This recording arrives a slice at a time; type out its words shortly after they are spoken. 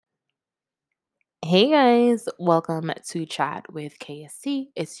Hey guys, welcome to Chat with KSC.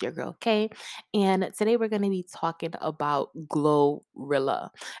 It's your girl Kay, and today we're going to be talking about Glorilla.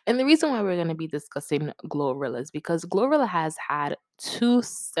 And the reason why we're going to be discussing Glorilla is because Glorilla has had two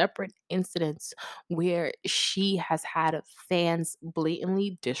separate incidents where she has had fans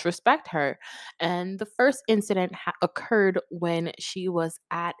blatantly disrespect her. And the first incident occurred when she was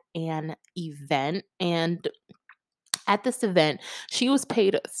at an event, and at this event, she was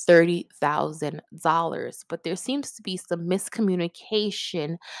paid $30,000, but there seems to be some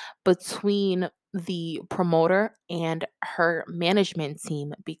miscommunication between the promoter and her management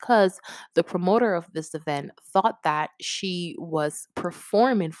team because the promoter of this event thought that she was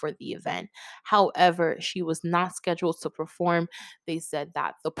performing for the event. However, she was not scheduled to perform. They said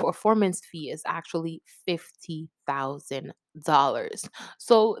that the performance fee is actually $50,000.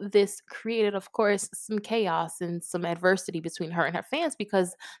 So this created, of course, some chaos and some adversity between her and her fans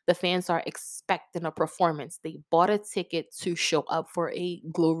because the fans are expecting a performance. They bought a ticket to show up for a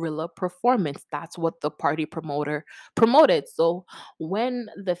Glorilla performance. That's what the party promoter promoted. So when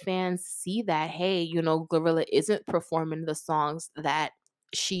the fans see that, hey, Glorilla isn't performing the songs that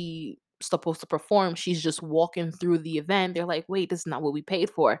she supposed to perform, she's just walking through the event, they're like, wait, this is not what we paid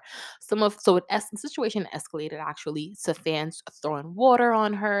for. The situation escalated actually to fans throwing water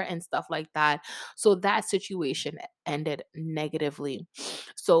on her and stuff like that. So that situation ended negatively.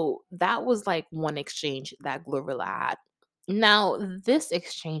 So that was like one exchange that Glorilla had. Now, this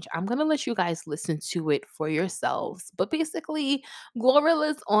exchange, I'm going to let you guys listen to it for yourselves. But basically,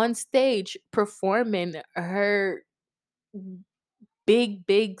 Glorilla's on stage performing her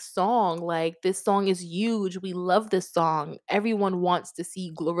big song. Like, this song is huge. We love this song. Everyone wants to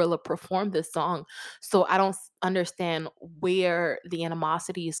see Glorilla perform this song. So I don't understand where the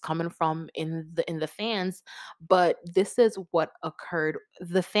animosity is coming from in the fans, but this is what occurred.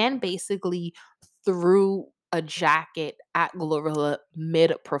 The fan basically threw a jacket at Glorilla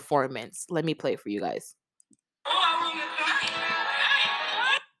mid performance. Let me play for you guys.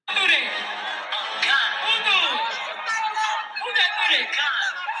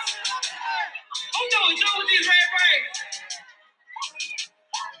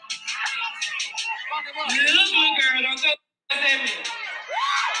 Little girl, don't go at me.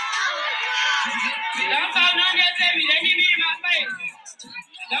 Don't throw nothing else at me. They hit me in my face.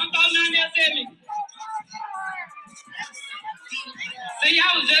 Don't throw nothing else at me. See, I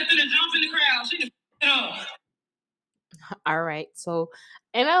was just gonna jump in the crowd. She just it up. All right. So,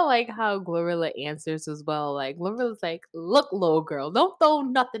 and I like how Glorilla answers as well. Like, Glorilla's like, look, little girl, don't throw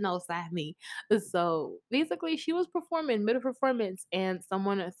nothing else at me. So basically, she was performing mid performance, and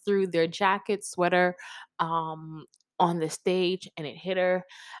someone threw their jacket, sweater, um, on the stage, and it hit her.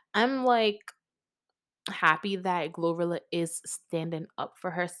 I'm like happy that Glorilla is standing up for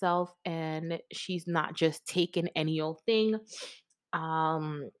herself, and she's not just taking any old thing.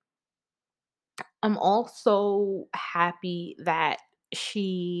 Um, I'm also happy that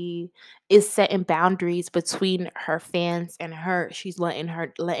she is setting boundaries between her fans and her. She's letting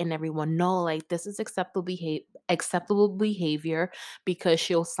everyone know like this is acceptable behavior because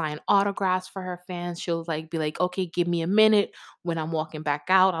she'll sign autographs for her fans. She'll like be like, "Okay, give me a minute when I'm walking back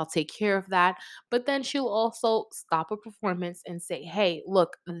out. I'll take care of that." But then she'll also stop a performance and say, "Hey,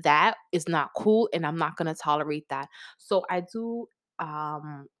 look, that is not cool and I'm not going to tolerate that." So I do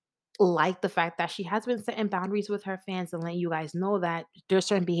like the fact that she has been setting boundaries with her fans and letting you guys know that there's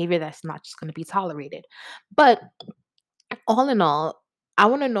certain behavior that's not just going to be tolerated. But all in all, I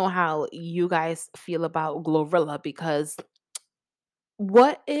want to know how you guys feel about Glorilla because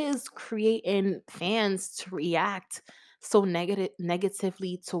what is creating fans to react so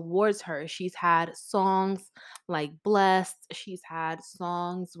negatively towards her? She's had songs like Blessed, she's had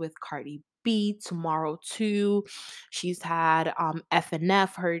songs with Cardi B, Tomorrow Too. She's had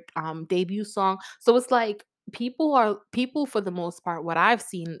FNF, her debut song. So it's like people for the most part, what I've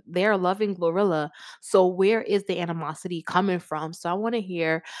seen, they're loving Glorilla. So where is the animosity coming from? So I want to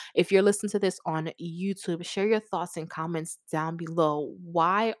hear, if you're listening to this on YouTube, share your thoughts and comments down below.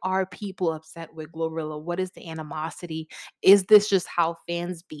 Why are people upset with Glorilla? What is the animosity? Is this just how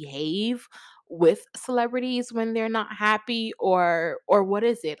fans behave with celebrities when they're not happy, or what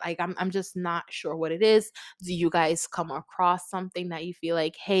is it? Like I'm just not sure what it is. Do you guys come across something that you feel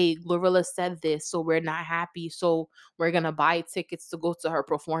like, hey, Glorilla said this, so we're not happy, so we're gonna buy tickets to go to her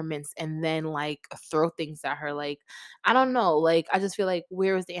performance and then like throw things at her? Like, I don't know. Like, I just feel like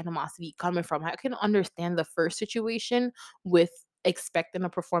where is the animosity coming from? I can understand the first situation with expecting a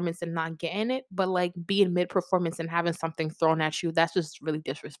performance and not getting it, but like being mid performance and having something thrown at you, that's just really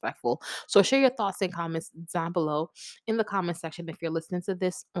disrespectful. So share your thoughts and comments down below in the comment section if you're listening to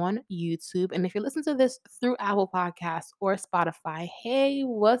this on YouTube. And if you're listening to this through Apple Podcasts or Spotify, hey,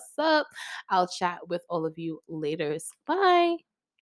 what's up? I'll chat with all of you later. Bye.